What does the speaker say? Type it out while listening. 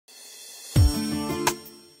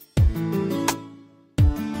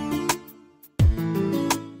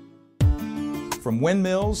From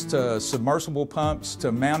windmills to submersible pumps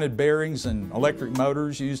to mounted bearings and electric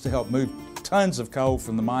motors used to help move tons of coal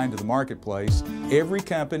from the mine to the marketplace, every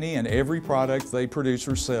company and every product they produce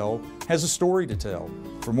or sell has a story to tell.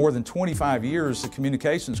 For more than 25 years, the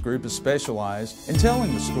Communications Group has specialized in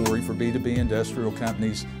telling the story for B2B industrial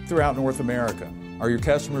companies throughout North America. Are your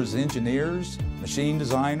customers engineers, machine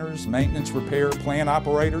designers, maintenance repair, plant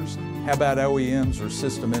operators? How about OEMs or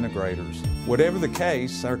system integrators? Whatever the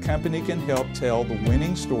case, our company can help tell the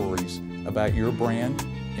winning stories about your brand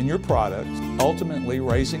and your products, ultimately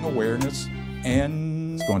raising awareness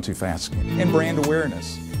and, it's going too fast again, and brand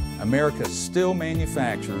awareness. America still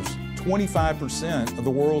manufactures 25% of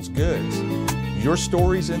the world's goods. Your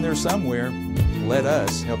story's in there somewhere. Let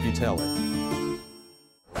us help you tell it.